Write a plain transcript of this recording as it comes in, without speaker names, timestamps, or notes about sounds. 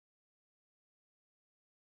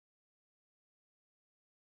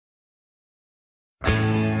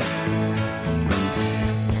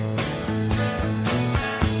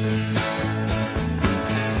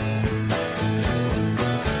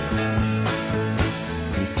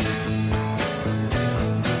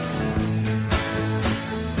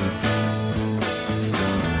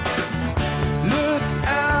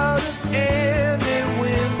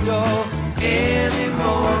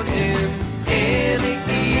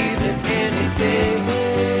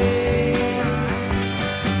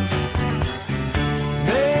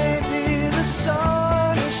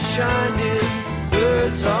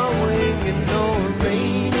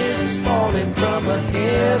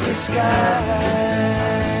The sky.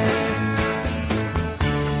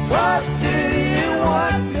 What do you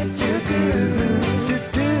want me to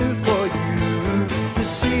do for you, to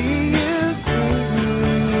see you through?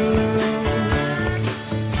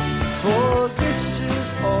 For this is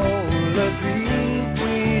all a dream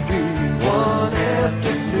we dreamed one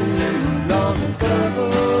afternoon long ago.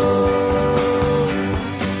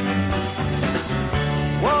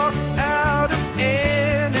 Walk out of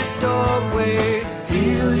any doorway,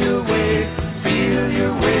 feel your way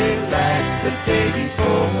like the day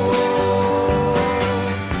before.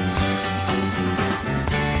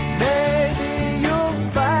 Maybe you'll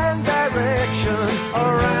find direction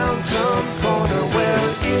around some corner where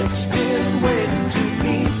it's been waiting to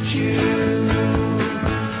meet you.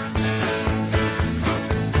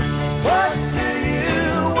 What do you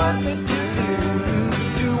want me to do?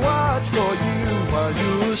 To watch for you while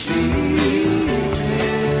you sleep?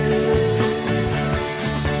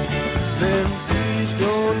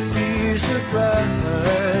 Don't be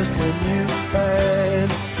surprised when you find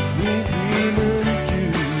me dreaming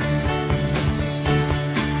too.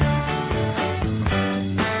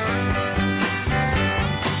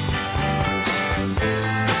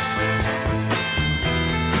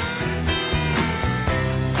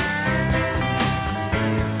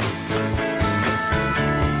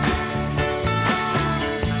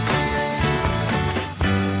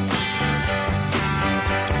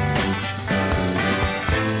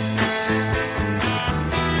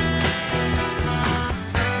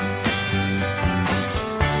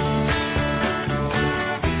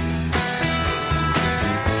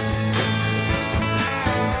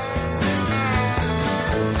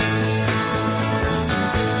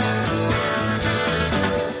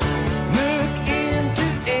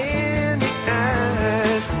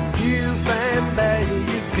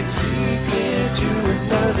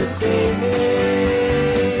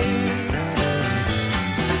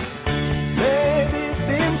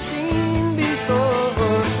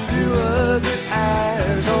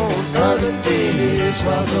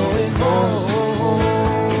 While going home,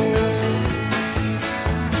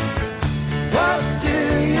 what do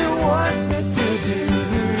you want me to do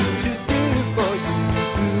for you,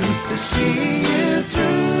 to see you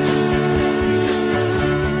through?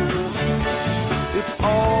 It's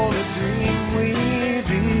all a dream we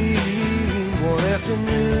dreamed one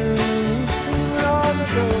afternoon long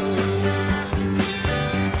ago.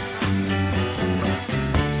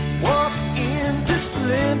 Walk into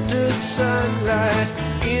splintered sunlight,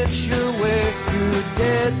 inch your way through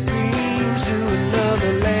dead dreams to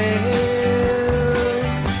another land.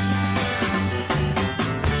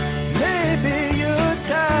 Maybe you're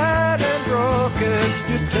tired and broken,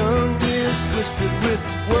 your tongue is twisted with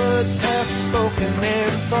words half spoken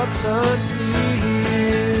and thoughts unclear.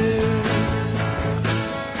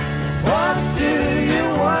 What do you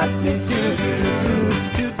want me to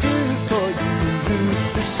do for you,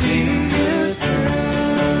 to see you through?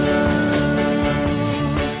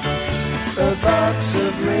 A box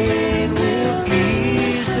of rain will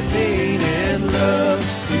ease the pain, and love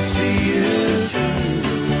will see you through.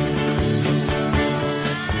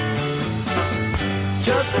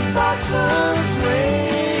 Just a box of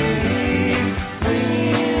rain,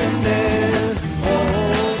 wind and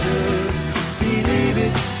water. Believe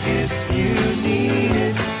it if you need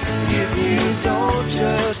it. If you don't,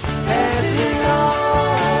 just pass it on.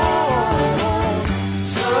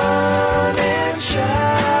 Sun and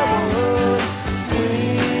shower,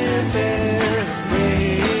 wind and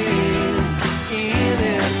rain, in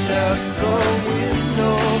and out the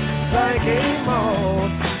window like a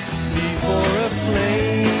moth before a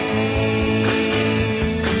flame.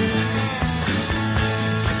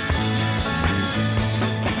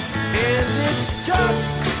 And it's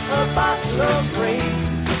just a box of rain.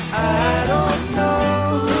 I don't know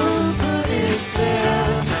who put it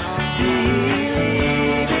there.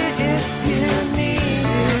 Believe it if you need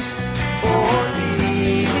it, or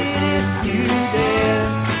leave it if you dare.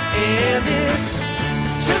 And it's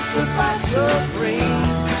just a box of rain,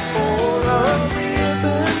 or a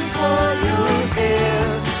ribbon for your hair.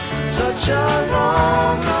 such a long